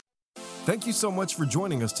Thank you so much for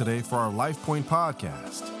joining us today for our LifePoint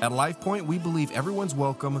podcast. At LifePoint, we believe everyone's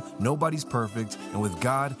welcome, nobody's perfect, and with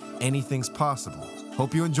God, anything's possible.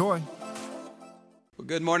 Hope you enjoy. Well,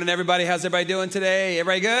 good morning, everybody. How's everybody doing today?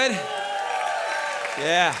 Everybody good?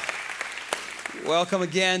 Yeah. Welcome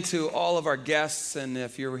again to all of our guests, and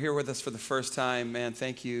if you're here with us for the first time, man,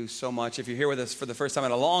 thank you so much. If you're here with us for the first time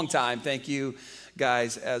in a long time, thank you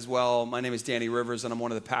guys as well. My name is Danny Rivers, and I'm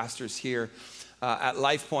one of the pastors here at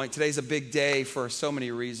LifePoint. Today's a big day for so many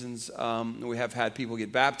reasons. We have had people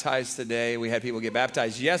get baptized today. We had people get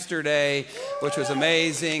baptized yesterday, which was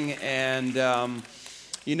amazing. And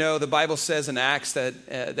you know, the Bible says in Acts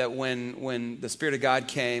that when the Spirit of God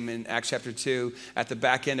came in Acts chapter 2, at the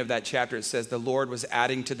back end of that chapter, it says the Lord was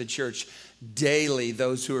adding to the church daily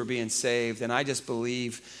those who are being saved. And I just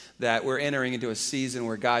believe that we're entering into a season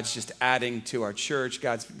where God's just adding to our church.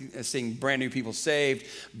 God's seeing brand new people saved,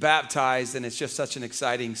 baptized, and it's just such an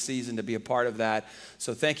exciting season to be a part of that.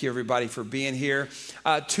 So thank you, everybody, for being here.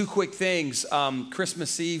 Two quick things.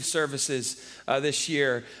 Christmas Eve services this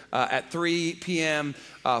year at 3 p.m.,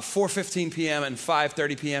 4:15 p.m., and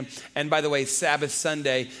 5:30 p.m. And by the way, Sabbath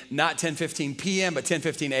Sunday, not 10:15 p.m., but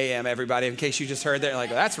 10:15 a.m., everybody, in case you just heard that. You're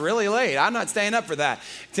like, well, that's really late. I'm not staying up for that.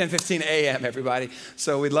 10:15 a.m., everybody.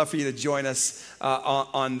 So we'd love for you to join us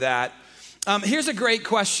on that. Here's a great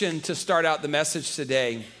question to start out the message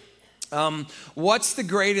today. What's the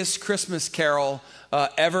greatest Christmas carol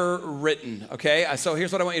ever written? Okay, so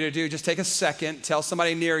here's what I want you to do. Just take a second. Tell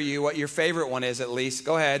somebody near you what your favorite one is, at least.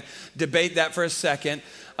 Go ahead. Debate that for a second.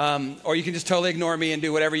 Or you can just totally ignore me and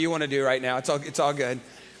do whatever you want to do right now. It's all good.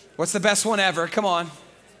 What's the best one ever? Come on.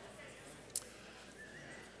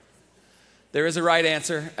 There is a right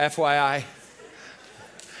answer, FYI.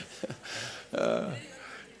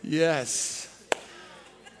 Yes.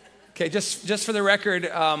 Okay, just for the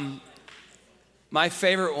record, my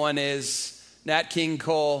favorite one is Nat King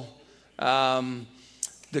Cole,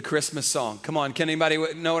 the Christmas song. Come on, can anybody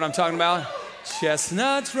know what I'm talking about?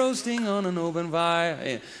 Chestnuts roasting on an open fire.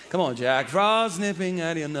 Yeah. Come on, Jack Frost nipping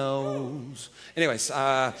at your nose. Anyways,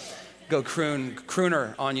 go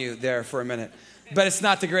crooner on you there for a minute. But it's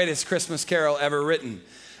not the greatest Christmas carol ever written.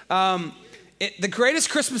 The greatest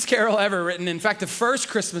Christmas carol ever written, in fact, the first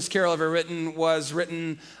Christmas carol ever written was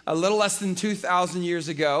written a little less than 2,000 years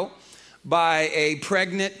ago by a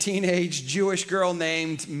pregnant teenage Jewish girl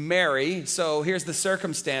named Mary. So here's the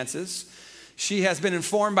circumstances. She has been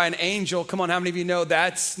informed by an angel. Come on, how many of you know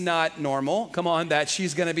that's not normal? Come on, that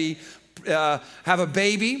she's going to have a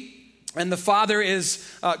baby. And the father is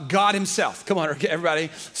God himself. Come on, everybody.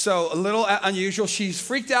 So a little unusual. She's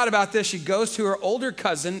freaked out about this. She goes to her older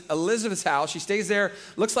cousin, Elizabeth's house. She stays there,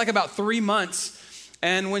 looks like about 3 months.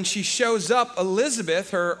 And when she shows up,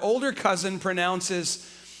 Elizabeth, her older cousin, pronounces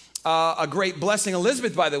a great blessing.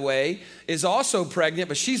 Elizabeth, by the way, is also pregnant,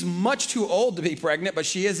 but she's much too old to be pregnant, but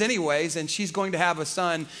she is anyways, and she's going to have a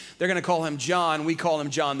son. They're going to call him John. We call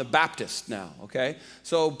him John the Baptist now, okay?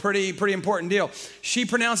 So pretty important deal. She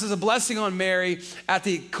pronounces a blessing on Mary. At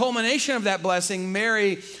the culmination of that blessing,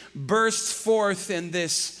 Mary bursts forth in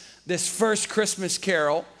this first Christmas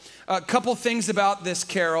carol. A couple things about this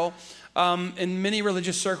carol. In many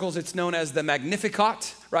religious circles, it's known as the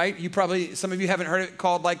Magnificat, right? Some of you haven't heard it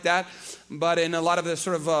called like that, but in a lot of the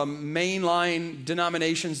sort of mainline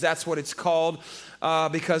denominations, that's what it's called,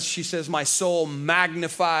 because she says, my soul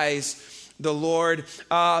magnifies the Lord.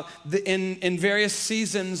 In various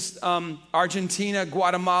seasons, Argentina,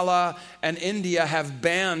 Guatemala, and India have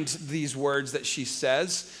banned these words that she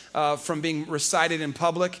says from being recited in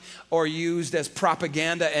public or used as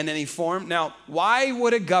propaganda in any form. Now, why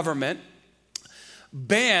would a government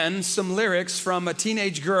ban some lyrics from a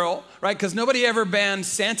teenage girl, right? Because nobody ever banned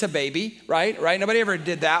Santa Baby, right? Nobody ever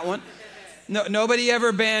did that one. No, nobody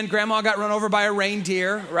ever banned Grandma Got Run Over by a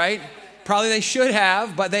Reindeer, right? Probably they should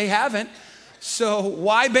have, but they haven't. So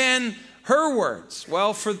why ban her words?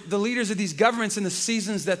 Well, for the leaders of these governments in the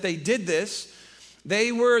seasons that they did this,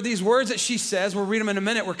 these words that she says, we'll read them in a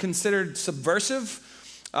minute, were considered subversive.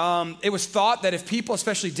 It was thought that if people,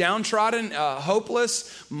 especially downtrodden,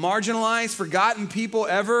 hopeless, marginalized, forgotten people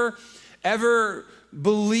ever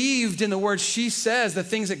believed in the words she says, the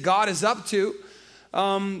things that God is up to,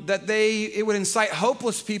 that it would incite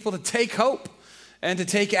hopeless people to take hope and to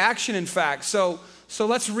take action, in fact. So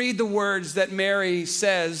let's read the words that Mary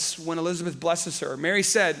says when Elizabeth blesses her. Mary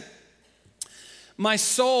said, my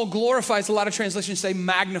soul glorifies, a lot of translations say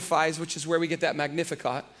magnifies, which is where we get that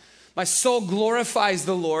Magnificat. My soul glorifies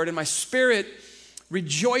the Lord, and my spirit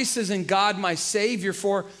rejoices in God, my Savior,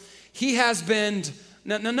 for he has been,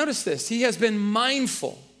 now notice this, he has been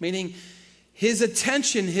mindful, meaning his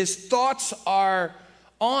attention, his thoughts are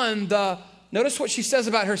on notice what she says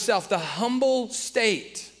about herself, the humble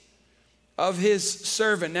state of his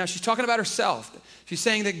servant. Now she's talking about herself. She's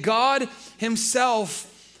saying that God himself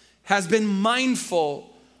has been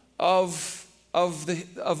mindful of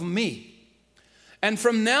me. And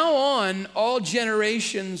from now on, all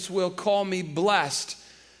generations will call me blessed.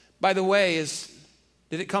 By the way,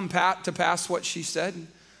 did it come to pass what she said?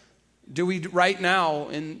 Do we right now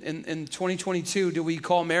in 2022, do we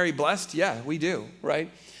call Mary blessed? Yeah, we do, right?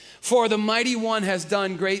 For the mighty one has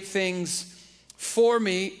done great things for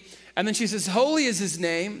me. And then she says, holy is his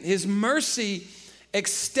name. His mercy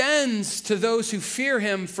extends to those who fear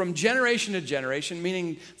him from generation to generation,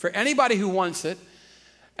 meaning for anybody who wants it.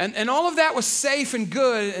 And all of that was safe and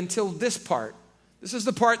good until this part. This is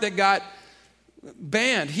the part that got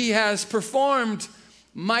banned. He has performed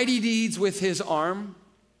mighty deeds with his arm.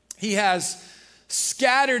 He has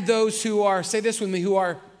scattered those who are, say this with me, who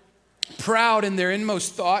are proud in their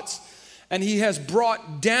inmost thoughts. And he has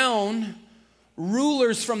brought down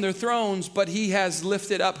rulers from their thrones, but he has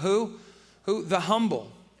lifted up who? The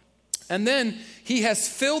humble. And then he has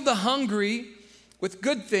filled the hungry with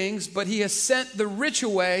good things, but he has sent the rich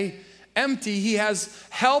away empty. He has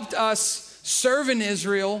helped us serve in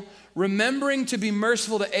Israel, remembering to be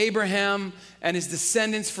merciful to Abraham and his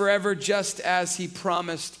descendants forever, just as he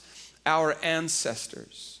promised our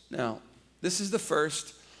ancestors. Now, this is the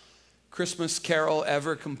first Christmas carol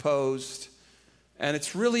ever composed, and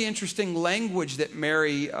it's really interesting language that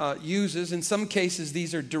Mary uses. In some cases,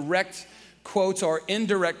 these are direct quotes or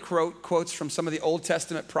indirect quotes from some of the Old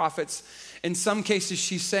Testament prophets. In some cases,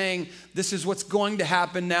 she's saying this is what's going to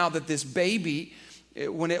happen now that this baby,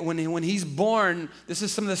 when he's born, this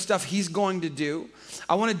is some of the stuff he's going to do.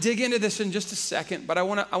 I want to dig into this in just a second, but I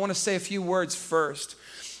want to say a few words first.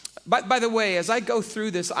 By the way, as I go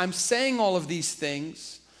through this, I'm saying all of these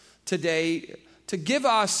things today to give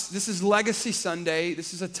us, this is Legacy Sunday.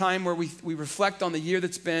 This is a time where we reflect on the year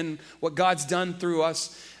that's been, what God's done through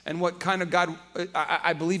us, and what kind of God,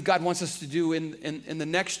 I believe God wants us to do in the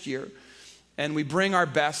next year. And we bring our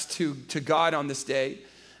best to God on this day.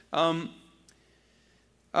 I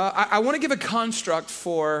want to give a construct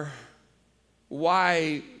for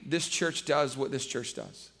why this church does what this church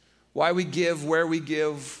does. Why we give, where we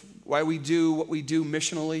give, why we do what we do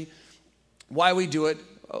missionally, why we do it.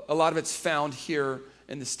 A lot of it's found here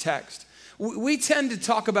in this text. We tend to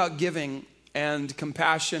talk about giving and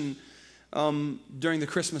compassion during the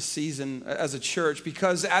Christmas season as a church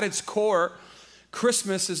because at its core,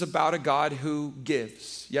 Christmas is about a God who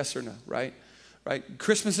gives. Yes or no, right? Right?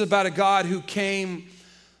 Christmas is about a God who came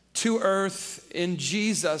to earth in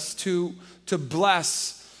Jesus to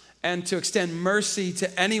bless and to extend mercy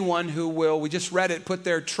to anyone who will, we just read it, put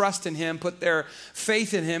their trust in him, put their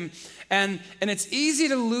faith in him. And it's easy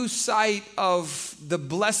to lose sight of the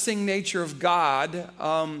blessing nature of God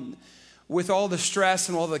with all the stress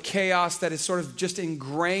and all the chaos that is sort of just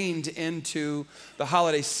ingrained into the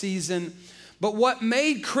holiday season. But what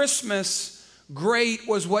made Christmas great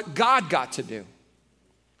was what God got to do.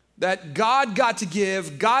 That God got to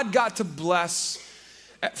give, God got to bless.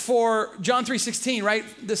 For John 3:16, right?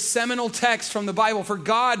 The seminal text from the Bible. For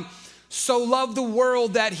God so loved the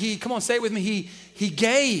world that he, come on, say it with me, he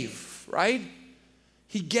gave, right?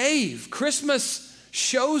 He gave. Christmas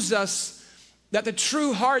shows us that the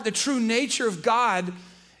true heart, the true nature of God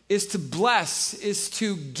is to bless, is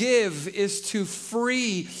to give, is to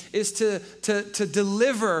free, is to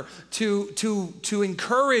deliver, to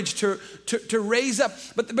encourage, to raise up.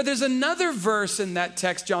 But there's another verse in that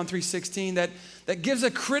text, John 3:16, that gives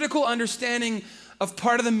a critical understanding of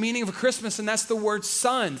part of the meaning of Christmas, and that's the word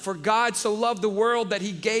son. For God so loved the world that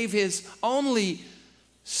he gave his only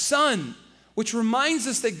son, which reminds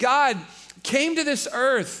us that God came to this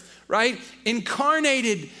earth, right?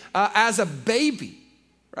 Incarnated as a baby.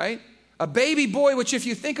 Right? A baby boy, which if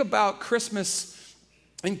you think about Christmas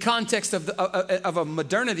in context of a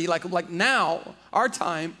modernity, like now, our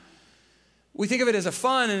time, we think of it as a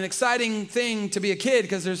fun and exciting thing to be a kid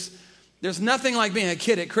because there's nothing like being a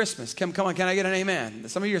kid at Christmas. Come on, can I get an amen?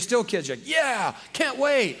 Some of you are still kids, you're like, yeah, can't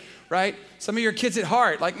wait, right? Some of your kids at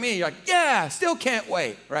heart, like me, you're like, yeah, still can't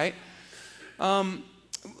wait, right?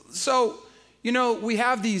 So, we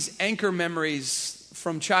have these anchor memories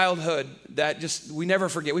from childhood that just we never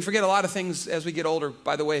forget. We forget a lot of things as we get older.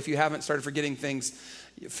 By the way, if you haven't started forgetting things,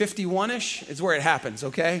 51-ish is where it happens,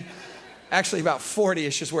 okay? Actually, about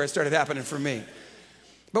 40-ish is where it started happening for me.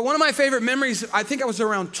 But one of my favorite memories, I think I was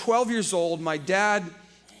around 12 years old. My dad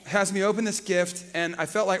has me open this gift, and I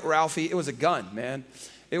felt like Ralphie. It was a gun, man.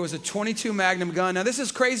 It was a .22 Magnum gun. Now, this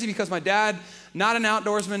is crazy because my dad not an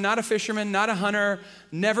outdoorsman, not a fisherman, not a hunter,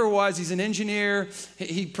 never was. He's an engineer.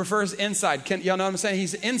 He prefers inside. Y'all know what I'm saying?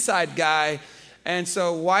 He's an inside guy. And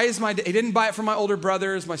so he didn't buy it for my older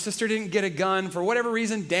brothers. My sister didn't get a gun. For whatever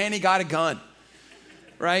reason, Danny got a gun,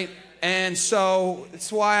 right? And so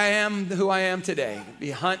it's why I am who I am today. Be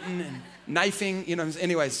hunting and knifing,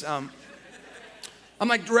 anyways. I'm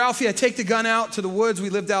like, Ralphie, I take the gun out to the woods. We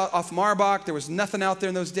lived out off Marbach. There was nothing out there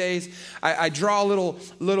in those days. I draw a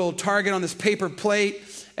little target on this paper plate,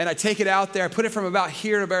 and I take it out there. I put it from about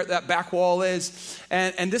here to where that back wall is.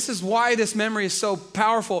 And this is why this memory is so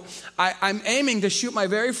powerful. I'm aiming to shoot my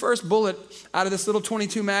very first bullet out of this little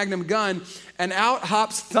 .22 Magnum gun, and out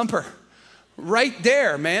hops Thumper. Right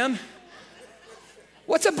there, man.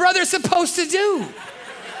 What's a brother supposed to do?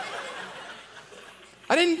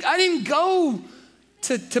 I didn't go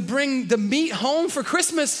to bring the meat home for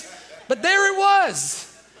Christmas, but there it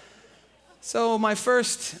was. So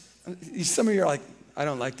some of you are like, I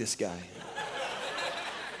don't like this guy.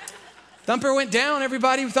 Thumper went down,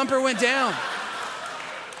 everybody. Thumper went down.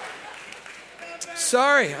 I'm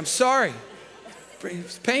sorry.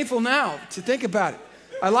 It's painful now to think about it.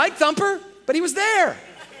 I like Thumper, but he was there.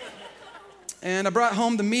 And I brought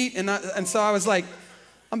home the meat, and so I was like,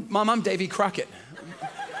 Mom, I'm Davy Crockett.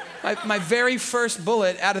 My very first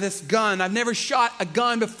bullet out of this gun. I've never shot a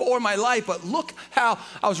gun before in my life, but look how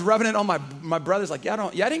I was rubbing it on my brothers. Like,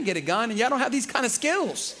 I didn't get a gun, and y'all don't have these kind of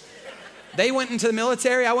skills. They went into the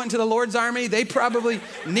military. I went into the Lord's army. They probably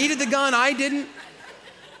needed the gun. I didn't.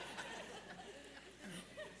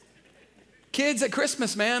 Kids at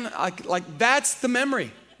Christmas, man, like that's the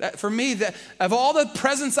memory. For me, of all the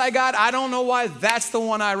presents I got, I don't know why that's the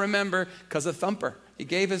one I remember, because of Thumper. He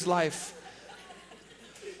gave his life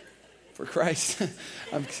for Christ.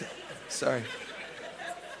 I'm sorry.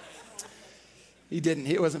 He didn't.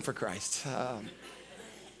 It wasn't for Christ.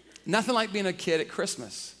 Nothing like being a kid at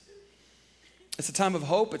Christmas. It's a time of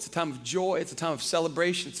hope. It's a time of joy. It's a time of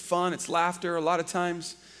celebration. It's fun. It's laughter a lot of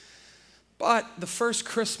times. But the first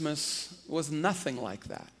Christmas was nothing like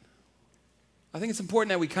that. I think it's important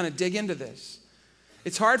that we kind of dig into this.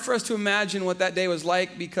 It's hard for us to imagine what that day was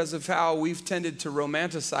like because of how we've tended to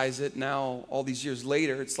romanticize it now all these years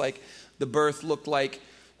later. It's like the birth looked like,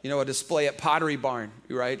 a display at Pottery Barn,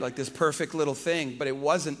 right? Like this perfect little thing, but it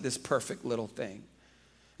wasn't this perfect little thing.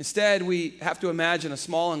 Instead, we have to imagine a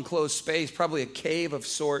small enclosed space, probably a cave of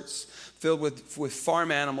sorts, filled with farm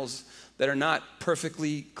animals that are not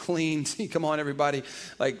perfectly clean. Come on, everybody.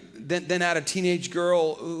 Like then add a teenage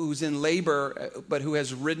girl who's in labor, but who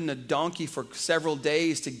has ridden a donkey for several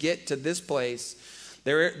days to get to this place.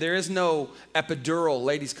 There is no epidural.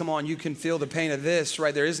 Ladies, come on, you can feel the pain of this,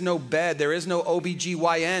 right? There is no bed. There is no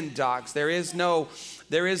OBGYN, docs. There is no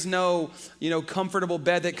comfortable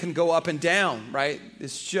bed that can go up and down, right?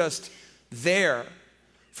 It's just there.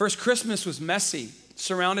 First Christmas was messy,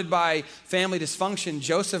 surrounded by family dysfunction.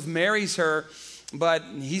 Joseph marries her, but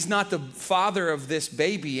he's not the father of this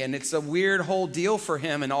baby, and it's a weird whole deal for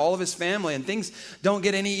him and all of his family, and things don't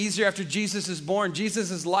get any easier after Jesus is born.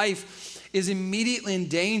 Jesus' life is immediately in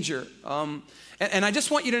danger. And I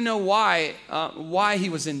just want you to know why he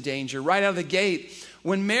was in danger right out of the gate.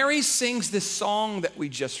 When Mary sings this song that we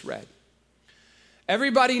just read,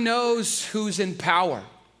 everybody knows who's in power,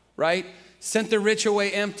 right? Sent the rich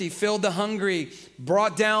away empty, filled the hungry,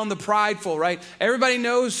 brought down the prideful, right? Everybody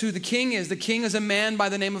knows who the king is. The king is a man by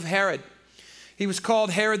the name of Herod. He was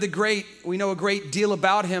called Herod the Great. We know a great deal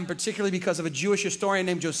about him, particularly because of a Jewish historian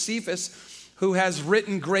named Josephus, who has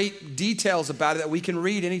written great details about it that we can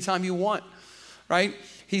read anytime you want, right?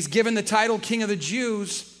 He's given the title King of the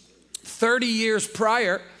Jews 30 years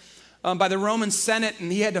prior by the Roman Senate,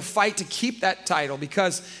 and he had to fight to keep that title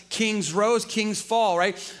because kings rose, kings fall,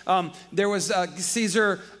 right? There was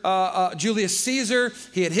Julius Caesar.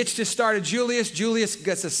 He had hitched his star to Julius. Julius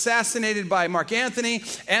gets assassinated by Mark Antony.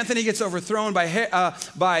 Antony gets overthrown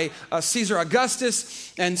by Caesar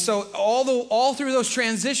Augustus. And so all through those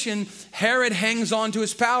transitions, Herod hangs on to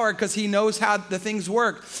his power because he knows how the things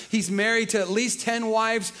work. He's married to at least 10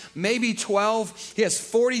 wives, maybe 12. He has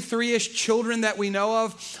 43-ish children that we know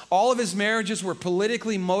of. All of his marriages were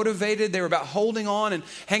politically motivated. They were about holding on and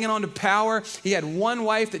hanging on to power. He had one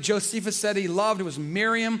wife that Josephus said he loved. It was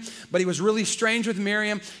Miriam, but he was really strange with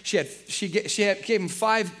Miriam. She gave him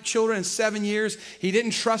 5 children in 7 years. He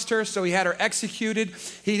didn't trust her, so he had her executed.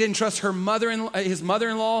 He didn't trust his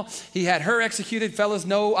mother-in-law. He had her executed. Fellas,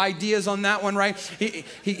 no ideas on that one, right?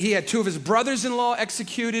 He had 2 of his brothers-in-law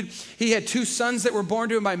executed. He had 2 sons that were born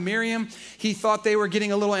to him by Miriam. He thought they were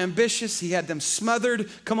getting a little ambitious. He had them smothered.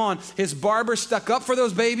 Come on. His barber stuck up for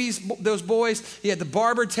those babies, those boys. He had the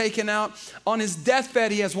barber taken out. On his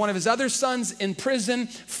deathbed, he has one of his other sons in prison.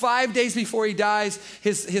 5 days before he dies,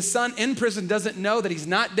 his son in prison doesn't know that he's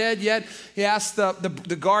not dead yet. He asks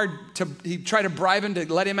the guard he tried to bribe him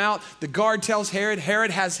to let him out. The guard tells Herod.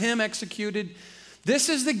 Herod has him executed. This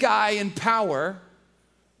is the guy in power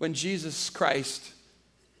when Jesus Christ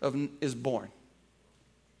is born.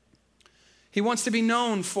 He wants to be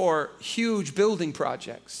known for huge building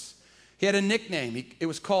projects. He had a nickname. It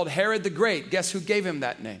was called Herod the Great. Guess who gave him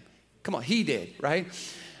that name? Come on, he did, right?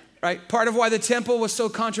 Right. Part of why the temple was so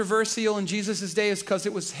controversial in Jesus' day is because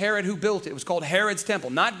it was Herod who built it. It was called Herod's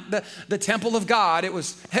temple, not the temple of God. It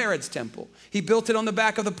was Herod's temple. He built it on the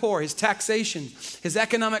back of the poor. His taxation, his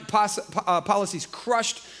economic policies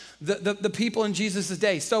crushed the people in Jesus'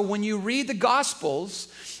 day. So when you read the Gospels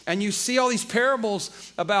and you see all these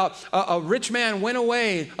parables about a rich man went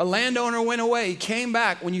away, a landowner went away, he came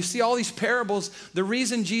back. When you see all these parables, the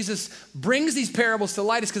reason Jesus brings these parables to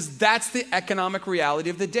light is because that's the economic reality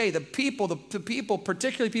of the day. The people,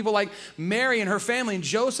 particularly people like Mary and her family and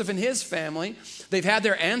Joseph and his family, they've had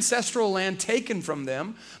their ancestral land taken from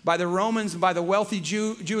them by the Romans and by the wealthy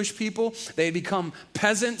Jewish people. They had become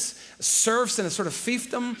peasants, serfs in a sort of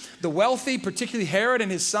fiefdom. The wealthy, particularly Herod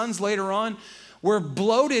and his sons later on, were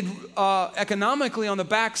bloated economically on the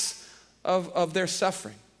backs of their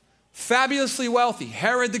suffering. Fabulously wealthy,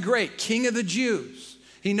 Herod the Great, king of the Jews.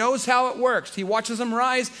 He knows how it works. He watches them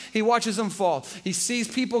rise, he watches them fall. He sees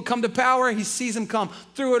people come to power, he sees them come.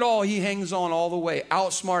 Through it all, he hangs on all the way,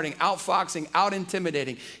 outsmarting, outfoxing,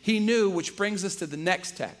 out-intimidating. He knew, which brings us to the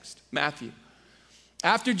next text, Matthew.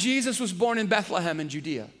 After Jesus was born in Bethlehem in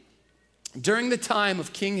Judea, during the time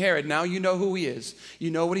of King Herod, now you know who he is.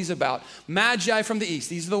 You know what he's about. Magi from the east,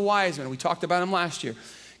 these are the wise men. We talked about them last year.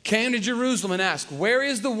 Came to Jerusalem and asked, where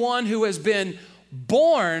is the one who has been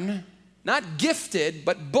born, not gifted,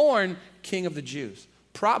 but born King of the Jews?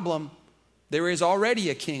 Problem, there is already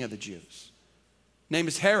a King of the Jews. Name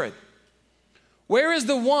is Herod. Where is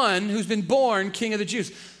the one who's been born King of the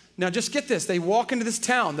Jews? Now just get this, they walk into this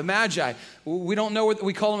town, the Magi. We don't know what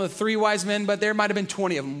we call them the three wise men, but there might have been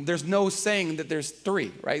 20 of them. There's no saying that there's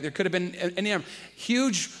three, right? There could have been any of them.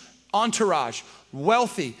 Huge entourage,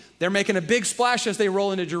 wealthy. They're making a big splash as they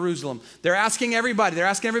roll into Jerusalem. They're asking everybody,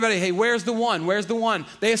 hey, where's the one? Where's the one?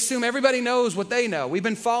 They assume everybody knows what they know. We've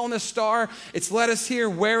been following this star. It's led us here.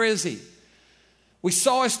 Where is he? We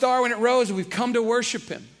saw a star when it rose and we've come to worship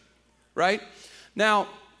him, right? Now,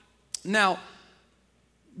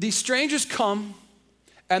 these strangers come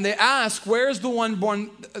and they ask, where's the one born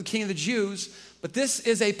King of the Jews? But this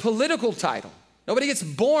is a political title. Nobody gets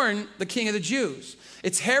born the King of the Jews.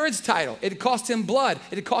 It's Herod's title. It cost him blood.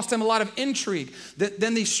 It cost him a lot of intrigue.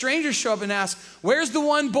 Then these strangers show up and ask, where's the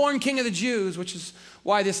one born King of the Jews? Which is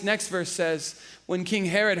why this next verse says, when King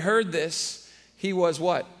Herod heard this, he was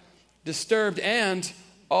what? Disturbed, and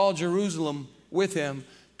all Jerusalem with him.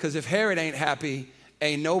 Because if Herod ain't happy,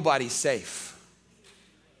 ain't nobody safe.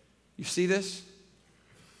 You see this?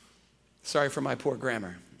 Sorry for my poor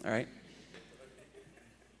grammar, all right?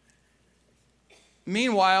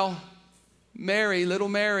 Meanwhile, Mary, little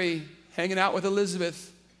Mary, hanging out with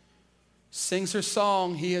Elizabeth, sings her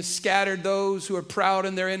song, he has scattered those who are proud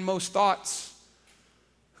in their inmost thoughts.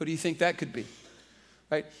 Who do you think that could be?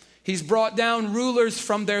 Right? He's brought down rulers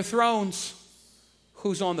from their thrones.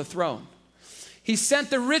 Who's on the throne? He sent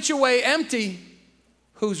the rich away empty.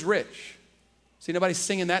 Who's rich? See, nobody's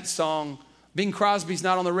singing that song. Bing Crosby's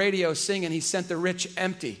not on the radio singing, he sent the rich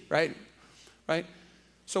empty, right? Right?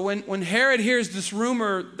 So when Herod hears this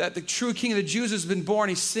rumor that the true King of the Jews has been born,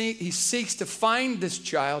 he seeks to find this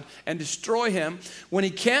child and destroy him. When he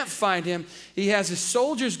can't find him, he has his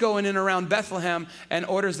soldiers going in around Bethlehem and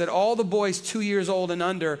orders that all the boys 2 years old and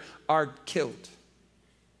under are killed.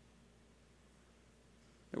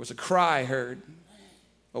 There was a cry heard,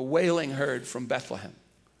 a wailing heard from Bethlehem.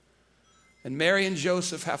 And Mary and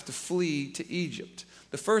Joseph have to flee to Egypt.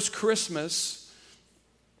 The first Christmas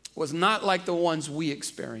was not like the ones we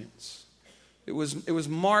experience. It was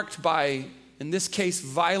marked by, in this case,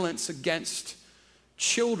 violence against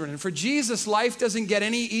children. And for Jesus, life doesn't get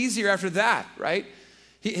any easier after that, right?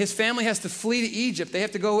 His family has to flee to Egypt. They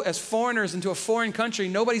have to go as foreigners into a foreign country.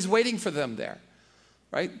 Nobody's waiting for them there,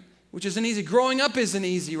 right? Which isn't easy. Growing up isn't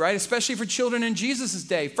easy, right? Especially for children in Jesus'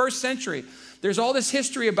 day, first century. There's all this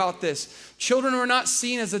history about this. Children were not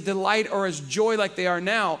seen as a delight or as joy like they are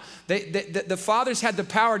now. The fathers had the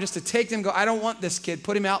power just to take them and go, I don't want this kid,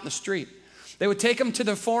 put him out in the street. They would take them to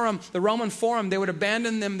the forum, the Roman forum. They would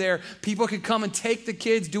abandon them there. People could come and take the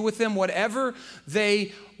kids, do with them whatever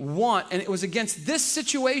they want. And it was against this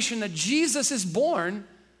situation that Jesus is born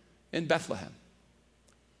in Bethlehem.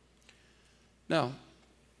 Now,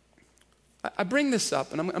 I bring this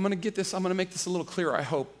up, and I'm going to make this a little clearer, I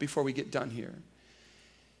hope, before we get done here.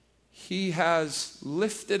 He has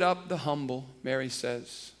lifted up the humble, Mary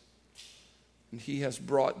says, and he has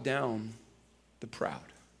brought down the proud.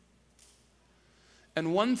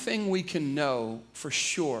 And one thing we can know for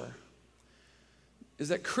sure is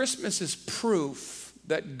that Christmas is proof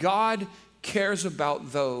that God cares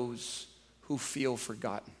about those who feel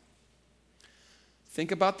forgotten.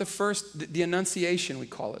 Think about the Annunciation, we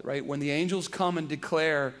call it, right? When the angels come and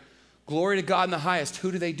declare, glory to God in the highest,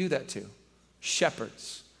 who do they do that to?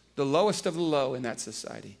 Shepherds, the lowest of the low in that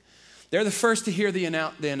society. They're the first to hear the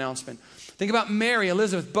announcement. Think about Mary,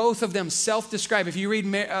 Elizabeth, both of them self-describe. If you read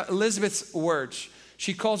Elizabeth's words,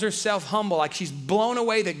 she calls herself humble, like she's blown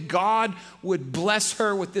away that God would bless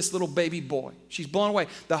her with this little baby boy. She's blown away,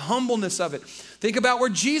 the humbleness of it. Think about where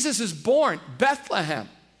Jesus is born, Bethlehem.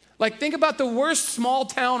 Like, think about the worst small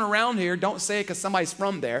town around here. Don't say it because somebody's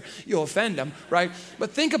from there. You'll offend them, right?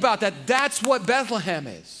 But think about that. That's what Bethlehem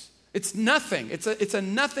is. It's nothing. It's a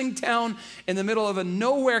nothing town in the middle of a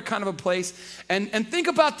nowhere kind of a place. And think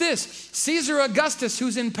about this. Caesar Augustus,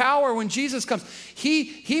 who's in power when Jesus comes,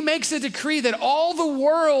 he makes a decree that all the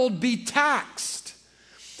world be taxed.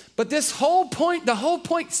 But the whole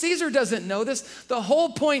point, Caesar doesn't know this. The whole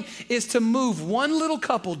point is to move one little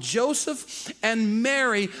couple, Joseph and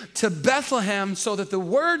Mary, to Bethlehem so that the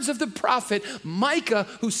words of the prophet Micah,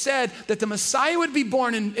 who said that the Messiah would be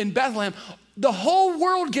born in Bethlehem, the whole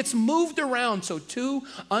world gets moved around so two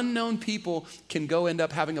unknown people can go end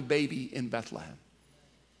up having a baby in Bethlehem.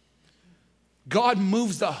 God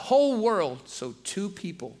moves the whole world so two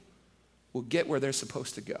people will get where they're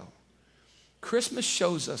supposed to go. Christmas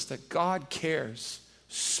shows us that God cares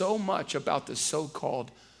so much about the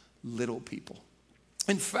so-called little people.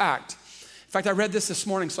 In fact, I read this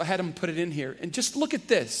morning, so I had him put it in here. And just look at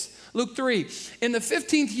this. Luke 3, in the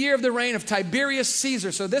 15th year of the reign of Tiberius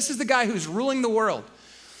Caesar, so this is the guy who's ruling the world,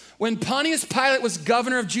 when Pontius Pilate was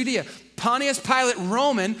governor of Judea, Pontius Pilate,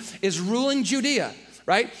 Roman, is ruling Judea,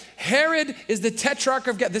 right? Herod is the tetrarch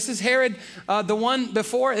of Galilee. This is Herod, the one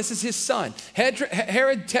before. This is his son.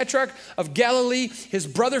 Herod, tetrarch of Galilee. His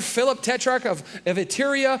brother Philip, tetrarch of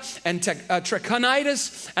Iturea and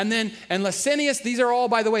Trachonitis, and Lysanias. These are all,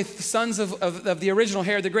 by the way, sons of the original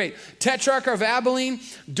Herod the Great. Tetrarch of Abilene.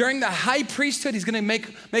 During the high priesthood, he's going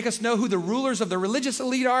to make us know who the rulers of the religious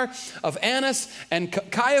elite are, of Annas and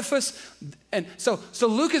Caiaphas. And so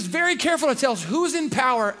Luke is very careful to tell us who's in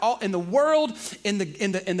power in the world, in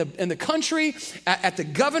the country, at the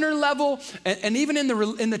governor level, and even in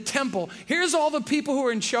the temple. Here's all the people who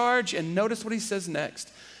are in charge, and notice what he says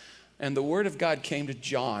next. And the word of God came to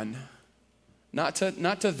John, not to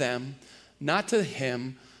them, not to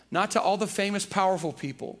him, not to all the famous, powerful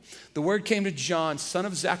people. The word came to John, son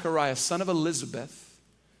of Zechariah, son of Elizabeth.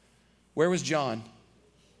 Where was John?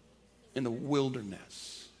 In the wilderness.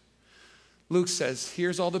 Luke says,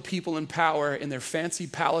 here's all the people in power in their fancy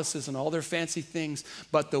palaces and all their fancy things,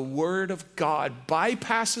 but the word of God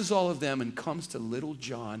bypasses all of them and comes to little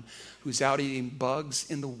John, who's out eating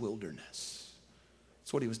bugs in the wilderness.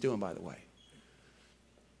 That's what he was doing, by the way.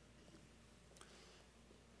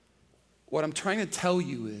 What I'm trying to tell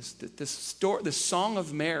you is that this Song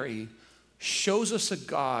of Mary shows us a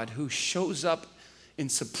God who shows up in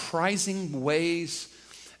surprising ways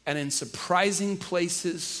and in surprising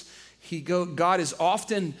places. God is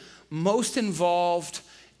often most involved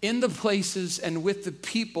in the places and with the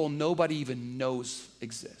people nobody even knows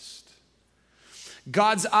exist.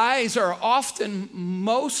 God's eyes are often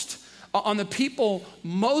most on the people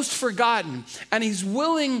most forgotten, and he's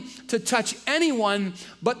willing to touch anyone,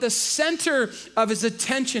 but the center of his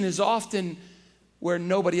attention is often where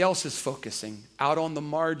nobody else is focusing, out on the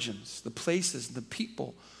margins, the places, the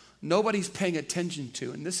people nobody's paying attention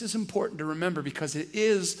to. And this is important to remember because it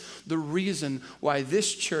is the reason why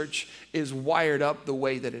this church is wired up the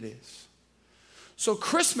way that it is. So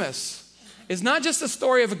Christmas is not just a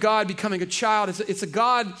story of a God becoming a child. It's a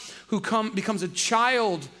God who becomes a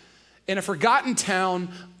child in a forgotten town,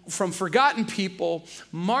 from forgotten people,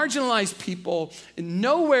 marginalized people, in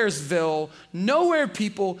Nowheresville, nowhere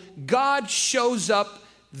people. God shows up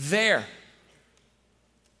there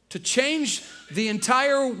to change the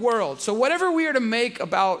entire world. So whatever we are to make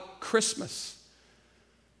about Christmas,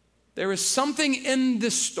 there is something in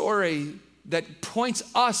this story that points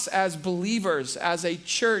us as believers, as a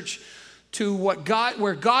church, to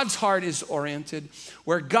where God's heart is oriented,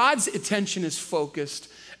 where God's attention is focused,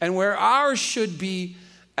 and where ours should be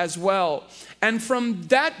as well. And from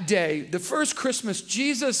that day, the first Christmas,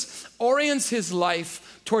 Jesus orients his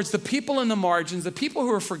life towards the people in the margins, the people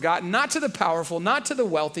who are forgotten, not to the powerful, not to the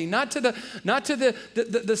wealthy, not to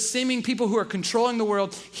the seeming people who are controlling the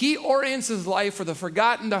world. He orients his life for the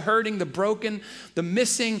forgotten, the hurting, the broken, the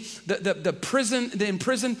missing, the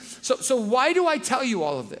imprisoned. So why do I tell you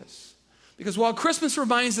all of this? Because while Christmas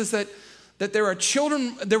reminds us that there were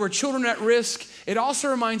children at risk, it also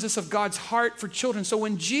reminds us of God's heart for children. So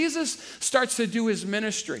when Jesus starts to do his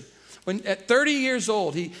ministry, when at 30 years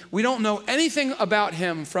old, we don't know anything about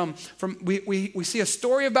him we see a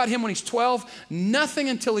story about him when he's 12, nothing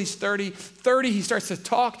until he's 30. 30, he starts to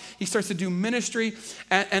talk, he starts to do ministry.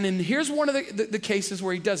 And here's one of the cases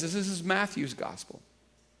where he does this. This is Matthew's gospel.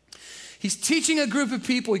 He's teaching a group of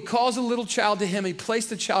people. He calls a little child to him. He placed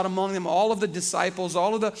the child among them, all of the disciples,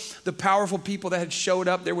 all of the powerful people that had showed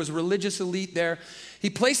up. There was religious elite there. He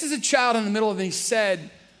places a child in the middle of them. He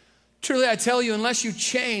said, truly, I tell you, unless you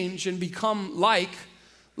change and become like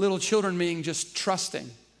little children, meaning just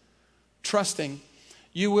trusting,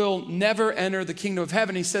 you will never enter the kingdom of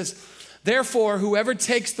heaven. He says, therefore, whoever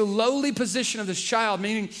takes the lowly position of this child,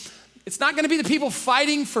 meaning it's not going to be the people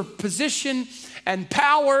fighting for position and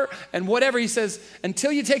power and whatever. He says,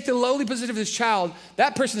 until you take the lowly position of this child,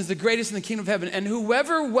 that person is the greatest in the kingdom of heaven. And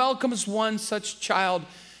whoever welcomes one such child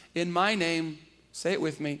in my name, say it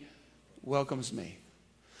with me, welcomes me.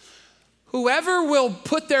 Whoever will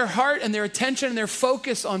put their heart and their attention and their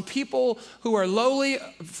focus on people who are lowly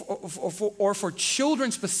or for children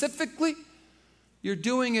specifically, you're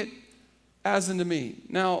doing it as unto me.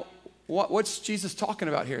 Now, what's Jesus talking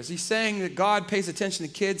about here? Is he saying that God pays attention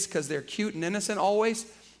to kids because they're cute and innocent always?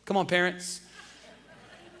 Come on, parents.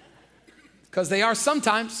 Because they are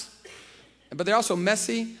sometimes, but they're also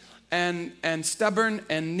messy and stubborn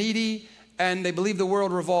and needy, and they believe the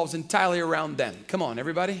world revolves entirely around them. Come on,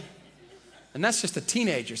 everybody. And that's just the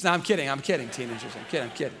teenagers. No, I'm kidding, teenagers.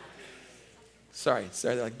 I'm kidding. Sorry,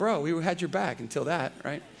 they're like, bro, we had your back until that,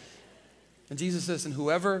 right? And Jesus says, and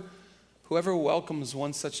whoever welcomes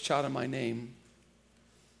one such child in my name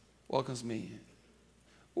welcomes me.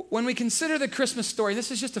 When we consider the Christmas story,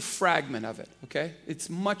 this is just a fragment of it, okay? It's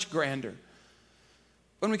much grander.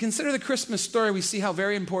 When we consider the Christmas story, we see how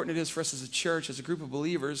very important it is for us as a church, as a group of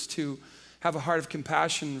believers, to have a heart of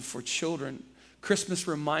compassion for children. Christmas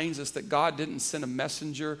reminds us that God didn't send a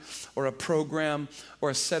messenger or a program or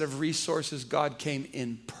a set of resources. God came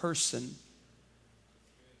in person.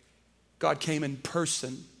 God came in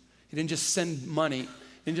person. He didn't just send money. He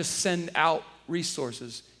didn't just send out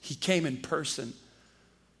resources. He came in person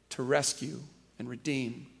to rescue and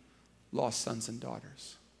redeem lost sons and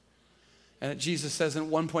daughters. And Jesus says at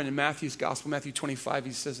one point in Matthew's gospel, Matthew 25,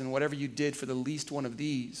 he says, and whatever you did for the least one of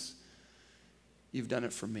these, you've done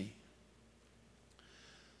it for me.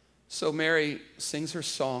 So Mary sings her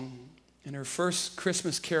song, and her first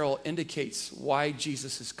Christmas carol indicates why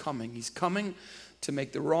Jesus is coming. He's coming to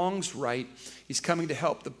make the wrongs right. He's coming to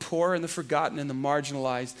help the poor and the forgotten and the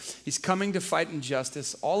marginalized. He's coming to fight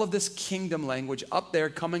injustice. All of this kingdom language up there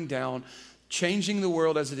coming down, changing the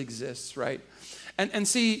world as it exists, right? And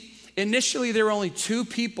see, initially there were only two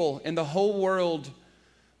people in the whole world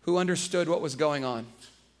who understood what was going on.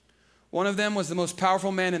 One of them was the most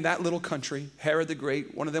powerful man in that little country, Herod the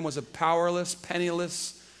Great. One of them was a powerless,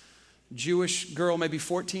 penniless Jewish girl, maybe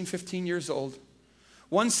 14, 15 years old.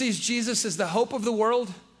 One sees Jesus as the hope of the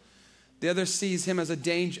world. The other sees him as a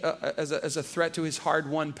danger, as a threat to his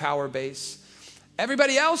hard-won power base.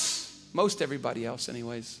 Everybody else, most everybody else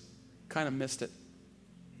anyways, kind of missed it.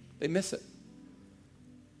 They miss it.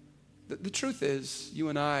 The truth is, you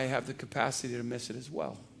and I have the capacity to miss it as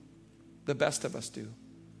well. The best of us do.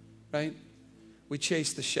 Right? We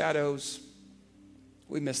chase the shadows.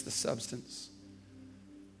 We miss the substance.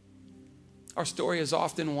 Our story is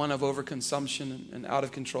often one of overconsumption and out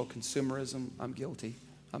of control consumerism. I'm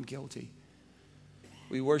guilty.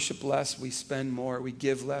 We worship less, we spend more, we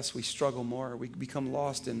give less, we struggle more, we become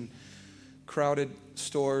lost in crowded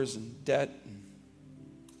stores and debt.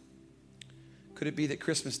 Could it be that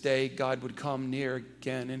Christmas Day, God would come near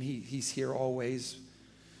again, and he's here always?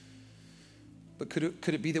 But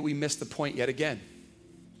could it be that we missed the point yet again?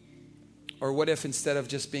 Or what if instead of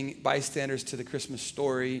just being bystanders to the Christmas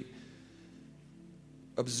story,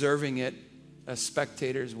 observing it as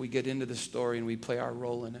spectators, we get into the story and we play our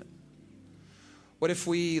role in it? What if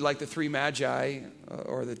we, like the 3 magi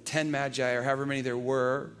or the 10 magi or however many there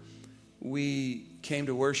were, we came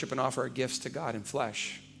to worship and offer our gifts to God in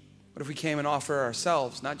flesh? What if we came and offer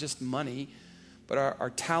ourselves, not just money, but our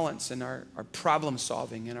talents and our problem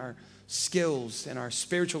solving and our skills and our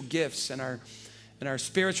spiritual gifts and and our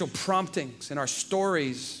spiritual promptings and our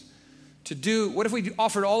stories to do, what if we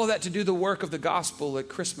offered all of that to do the work of the gospel at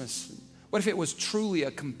Christmas? What if it was truly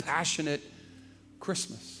a compassionate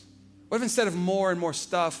Christmas? What if instead of more and more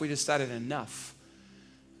stuff, we decided enough?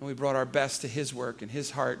 And we brought our best to his work, and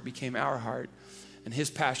his heart became our heart, and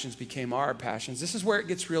his passions became our passions. This is where it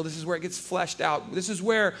gets real. This is where it gets fleshed out. This is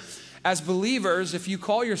where, as believers, if you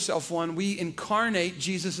call yourself one, we incarnate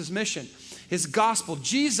Jesus' mission, his gospel.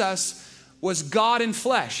 Jesus was God in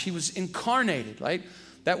flesh. He was incarnated, right?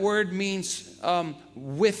 That word means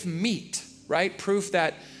with meat, right? Proof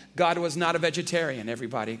that God was not a vegetarian,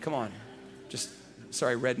 everybody. Come on. Just,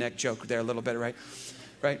 sorry, redneck joke there a little bit, right?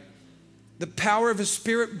 Right? The power of his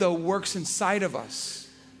Spirit, though, works inside of us.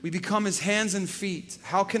 We become his hands and feet.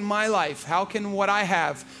 How can my life, how can what I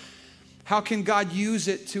have, how can God use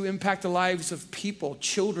it to impact the lives of people,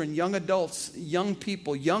 children, young adults, young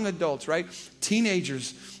people, young adults, right?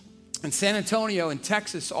 Teenagers in San Antonio, in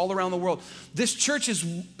Texas, all around the world. This church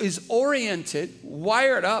is oriented,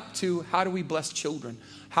 wired up to how do we bless children?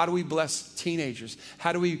 How do we bless teenagers?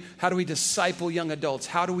 How do we disciple young adults?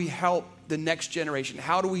 How do we help the next generation?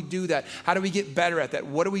 How do we do that? How do we get better at that?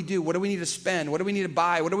 What do we do? What do we need to spend? What do we need to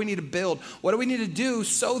buy? What do we need to build? What do we need to do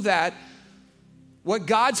so that what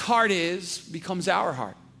God's heart is becomes our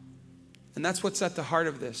heart? And that's what's at the heart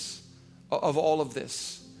of this, of all of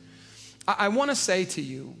this. I want to say to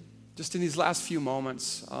you, just in these last few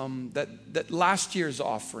moments, that last year's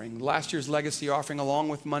offering, last year's legacy offering, along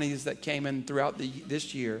with monies that came in throughout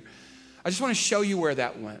this year, I just want to show you where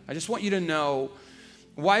that went. I just want you to know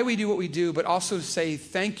why we do what we do, but also to say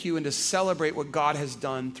thank you and to celebrate what God has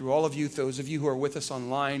done through all of you, those of you who are with us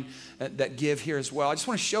online that give here as well. I just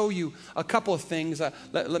want to show you a couple of things.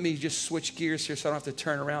 Let me just switch gears here so I don't have to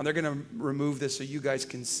turn around. They're going to remove this so you guys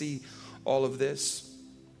can see all of this.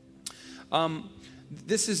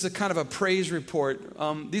 This is a kind of a praise report.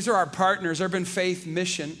 These are our partners, Urban Faith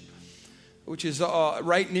Mission, which is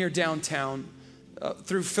right near downtown.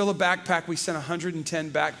 Through Fill a Backpack, we sent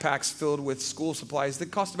 110 backpacks filled with school supplies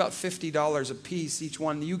that cost about $50 a piece, each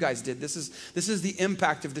one. You guys did. This is the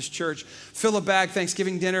impact of this church. Fill a Bag,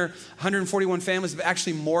 Thanksgiving dinner, 141 families. But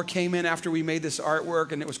actually, more came in after we made this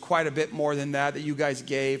artwork, and it was quite a bit more than that you guys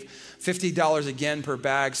gave. $50 again per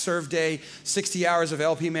bag. Serve Day, 60 hours of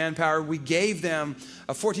LP manpower. We gave them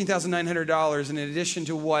 $14,900, and in addition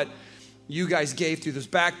to what you guys gave through those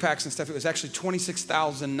backpacks and stuff, it was actually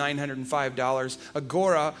 $26,905.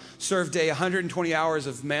 Agora, Serve Day, 120 hours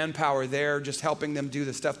of manpower there, just helping them do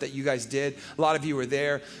the stuff that you guys did. A lot of you were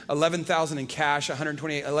there. $11,000 in cash,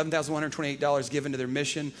 $11,128 given to their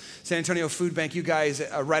mission. San Antonio Food Bank, you guys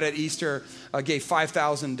right at Easter gave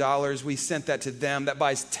 $5,000. We sent that to them. That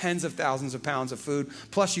buys tens of thousands of pounds of food.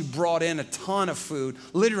 Plus you brought in a ton of food,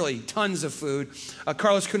 literally tons of food.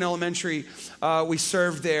 Carlos Coon Elementary, we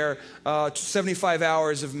served there. 75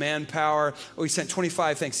 hours of manpower. We sent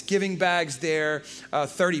 25 Thanksgiving bags there,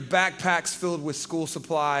 30 backpacks filled with school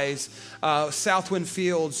supplies. Southwind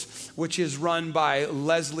Fields, which is run by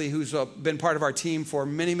Leslie, who's been part of our team for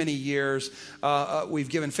many, many years. We've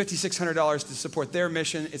given $5,600 to support their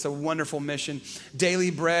mission. It's a wonderful mission.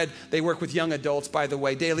 Daily Bread, they work with young adults, by the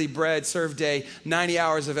way. Daily Bread, Serve Day, 90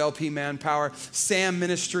 hours of LP manpower. Sam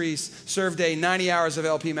Ministries, Serve Day, 90 hours of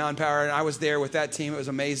LP manpower, and I was there with that team. It was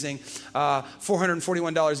amazing.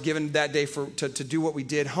 $441 given that day to do what we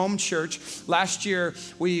did. Home Church, last year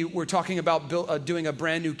we were talking about doing a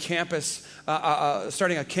brand new campus,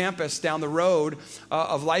 starting a campus down the road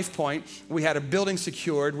of Life Point. We had a building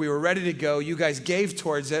secured. We were ready to go. You guys gave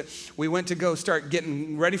towards it. We went to go start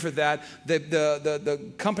getting ready for that.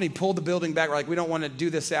 The company pulled the building back. We're like, we don't want to do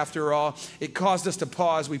this after all. It caused us to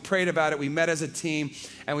pause. We prayed about it. We met as a team,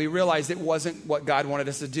 and we realized it wasn't what God wanted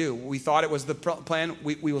us to do. We thought it was the plan.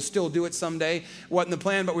 We will still do it someday. It wasn't the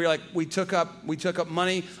plan, but we were like, we took up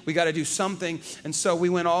money. We got to do something. And so we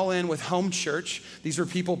went all in with Home Church. These were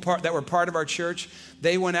people that were part of our church.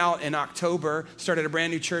 They went out in October, started a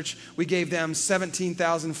brand new church. We gave them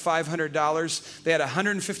 $17,500. They had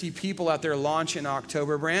 150 people at their launch in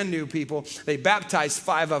October, brand new people. They baptized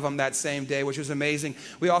 5 of them that same day, which was amazing.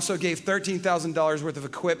 We also gave $13,000 worth of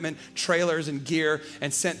equipment, trailers and gear,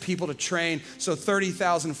 and sent people to train. So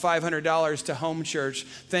 $30,500 to Home Church.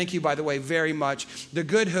 Thank you, by the way, very much. The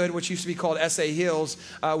Good Hood, which used to be called S.A. Hills,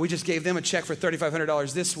 we just gave them a check for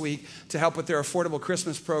 $3,500 this week to help with their affordable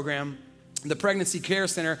Christmas program. The Pregnancy Care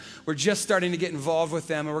Center, we're just starting to get involved with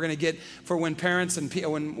them, and we're going to get for when parents and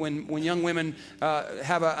when young women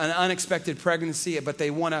have an unexpected pregnancy, but they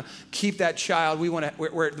want to keep that child.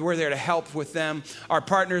 We're there to help with them. Our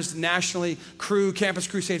partners nationally, Cru, Campus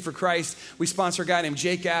Crusade for Christ. We sponsor a guy named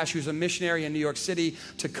Jake Ash, who's a missionary in New York City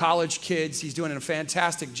to college kids. He's doing a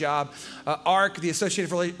fantastic job. ARC, the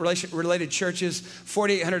Associated Related Churches,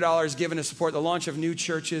 $4,800 given to support the launch of new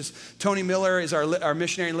churches. Tony Miller is our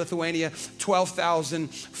missionary in Lithuania.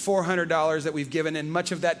 $12,400 that we've given, and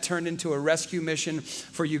much of that turned into a rescue mission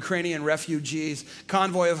for Ukrainian refugees.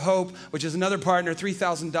 Convoy of Hope, which is another partner,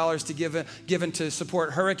 $3,000 to given to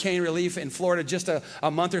support hurricane relief in Florida just a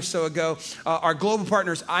month or so ago. Our global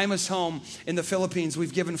partners, Imus Home in the Philippines,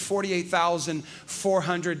 we've given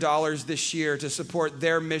 $48,400 this year to support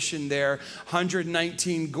their mission there.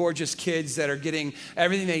 119 gorgeous kids that are getting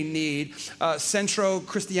everything they need. Centro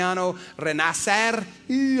Cristiano Renacer,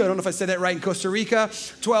 I don't know if I said that right, in Costa Rica,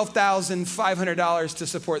 $12,500 to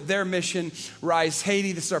support their mission. Rise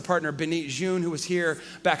Haiti, this is our partner, Benit June, who was here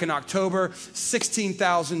back in October,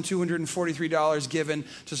 $16,243 given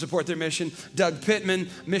to support their mission. Doug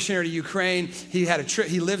Pittman, missionary to Ukraine, he had a trip,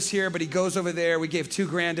 he lives here, but he goes over there. We gave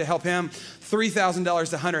 $2,000 to help him. $3,000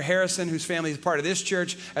 to Hunter Harrison, whose family is part of this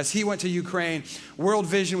church, as he went to Ukraine. World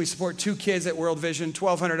Vision, we support 2 kids at World Vision,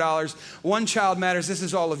 $1,200. One Child Matters, this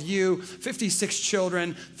is all of you, 56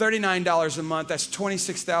 children, $39 a month, that's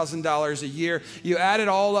 $26,000 a year. You add it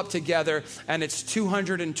all up together, and it's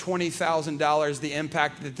 $220,000, the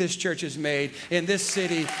impact that this church has made in this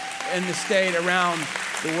city, in the state, around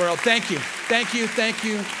the world. Thank you, thank you, thank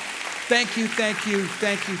you, thank you, thank you,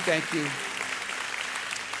 thank you, thank you.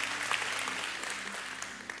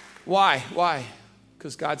 Why? Why?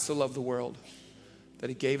 Because God so loved the world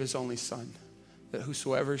that he gave his only son, that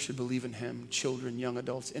whosoever should believe in him, children, young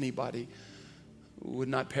adults, anybody, would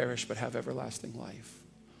not perish but have everlasting life.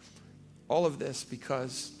 All of this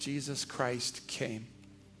because Jesus Christ came.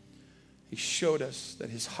 He showed us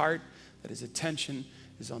that his heart, that his attention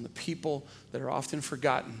is on the people that are often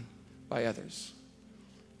forgotten by others.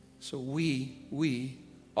 So we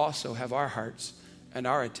also have our hearts and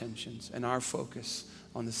our attentions and our focus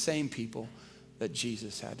on the same people that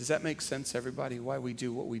Jesus had. Does that make sense, everybody, why we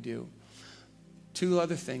do what we do? 2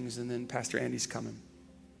 other things, and then Pastor Andy's coming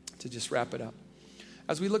to just wrap it up.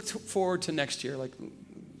 As we look forward to next year, like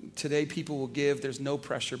today people will give. There's no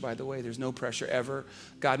pressure, by the way. There's no pressure ever.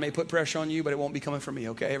 God may put pressure on you, but it won't be coming from me,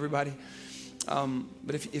 okay, everybody?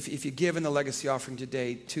 But if you give in the legacy offering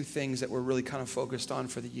today, 2 things that we're really kind of focused on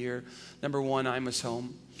for the year. Number 1, Imus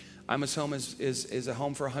Home. Imus Home is a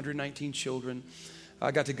home for 119 children. I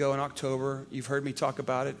got to go in October. You've heard me talk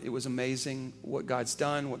about it. It was amazing what God's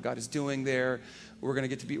done, what God is doing there. We're going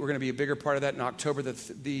to be a bigger part of that in October,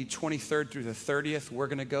 the 23rd through the 30th. We're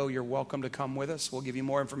going to go. You're welcome to come with us. We'll give you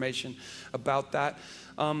more information about that.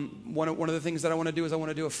 One of the things that I want to do is I want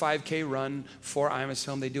to do a 5K run for Imus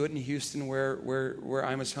Home. They do it in Houston, where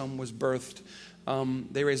Imus Home was birthed.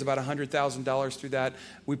 They raise about $100,000 through that.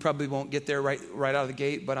 We probably won't get there right out of the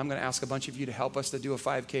gate, but I'm going to ask a bunch of you to help us to do a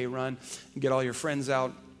 5K run and get all your friends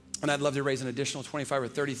out. And I'd love to raise an additional $25,000 or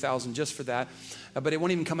 $30,000 just for that. But it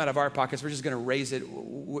won't even come out of our pockets. We're just going to raise it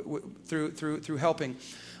through helping.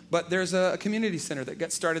 But there's a community center that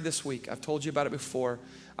got started this week. I've told you about it before.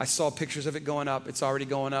 I saw pictures of it going up. It's already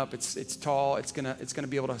going up. It's tall. It's gonna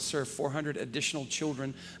be able to serve 400 additional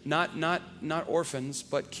children, not orphans,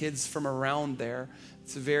 but kids from around there.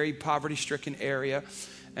 It's a very poverty-stricken area,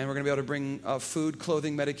 and we're gonna be able to bring food,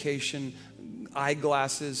 clothing, medication,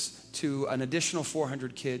 eyeglasses to an additional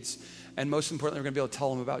 400 kids. And most importantly, we're going to be able to tell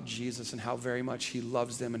them about Jesus and how very much he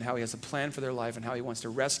loves them and how he has a plan for their life and how he wants to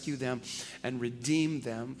rescue them and redeem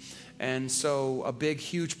them. And so a big,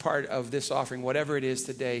 huge part of this offering, whatever it is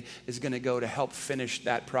today, is going to go to help finish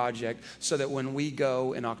that project so that when we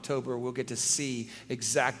go in October, we'll get to see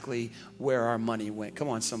exactly where our money went. Come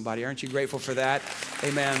on, somebody. Aren't you grateful for that?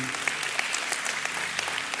 Amen.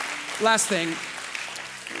 Last thing.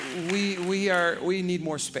 We need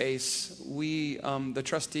more space. The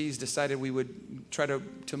trustees decided we would try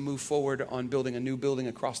to move forward on building a new building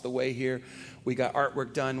across the way here. We got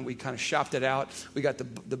artwork done. We kind of shopped it out. We got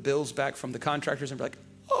the bills back from the contractors and we're like,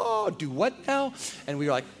 oh, do what now? And we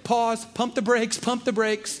were like, pause, pump the brakes.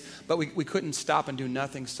 But we couldn't stop and do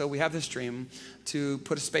nothing. So we have this dream to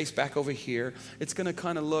put a space back over here. It's going to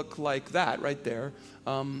kind of look like that right there.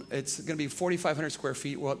 It's going to be 4,500 square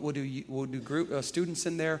feet. We'll do group students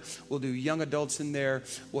in there. We'll do young adults in there.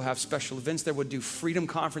 We'll have special events there. We'll do Freedom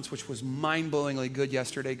Conference, which was mind-blowingly good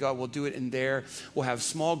yesterday. God, we'll do it in there. We'll have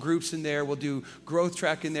small groups in there. We'll do Growth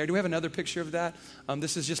Track in there. Do we have another picture of that?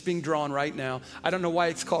 This is just being drawn right now. I don't know why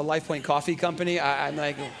it's called LifePoint Coffee Company. I'm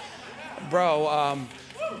like, bro,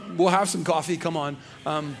 we'll have some coffee. Come on.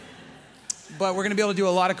 But we're going to be able to do a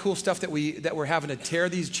lot of cool stuff that we're having to tear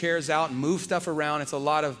these chairs out and move stuff around. It's a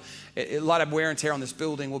lot of wear and tear on this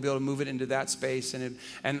building. We'll be able to move it into that space. And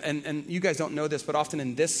you guys don't know this, but often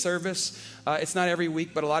in this service, it's not every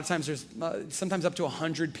week, but a lot of times there's sometimes up to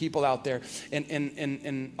 100 people out there.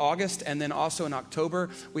 In August and then also in October,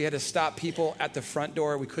 we had to stop people at the front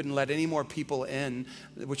door. We couldn't let any more people in,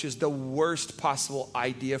 which is the worst possible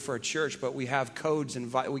idea for a church, but we have codes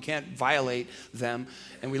and we can't violate them.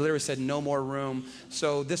 And we literally said no more room.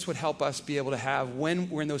 So this would help us be able to have, when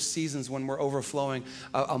we're in those seasons when we're overflowing,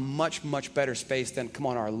 a much, much better space than, come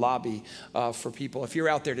on, our lobby for people. If you're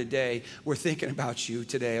out there today, we're thinking about you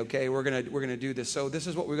today, okay? We're gonna do this. So this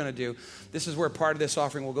is what we're gonna do. This is where part of this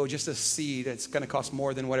offering will go, just a seed. It's gonna cost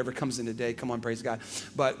more than whatever comes in today. Come on, praise God.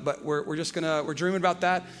 But we're dreaming about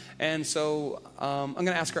that. And so I'm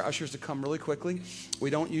gonna ask our ushers to come really quickly. We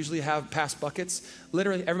don't usually have pass buckets.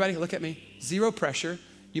 Literally, everybody look at me. Zero pressure.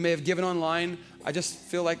 You may have given online. I just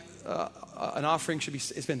feel like an offering should be,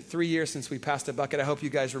 it's been 3 years since we passed a bucket. I hope you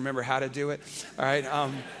guys remember how to do it. All right.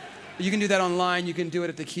 You can do that online. You can do it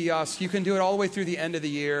at the kiosk. You can do it all the way through the end of the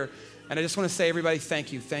year. And I just want to say, everybody,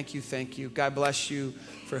 thank you, thank you, thank you. God bless you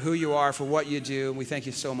for who you are, for what you do. And we thank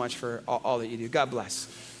you so much for all that you do. God bless.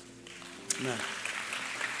 Amen.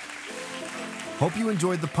 Hope you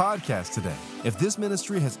enjoyed the podcast today. If this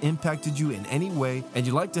ministry has impacted you in any way and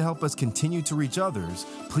you'd like to help us continue to reach others,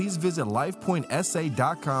 please visit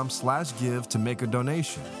lifepointsa.com/give to make a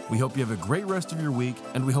donation. We hope you have a great rest of your week,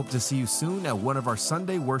 and we hope to see you soon at one of our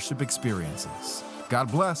Sunday worship experiences.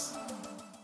 God bless.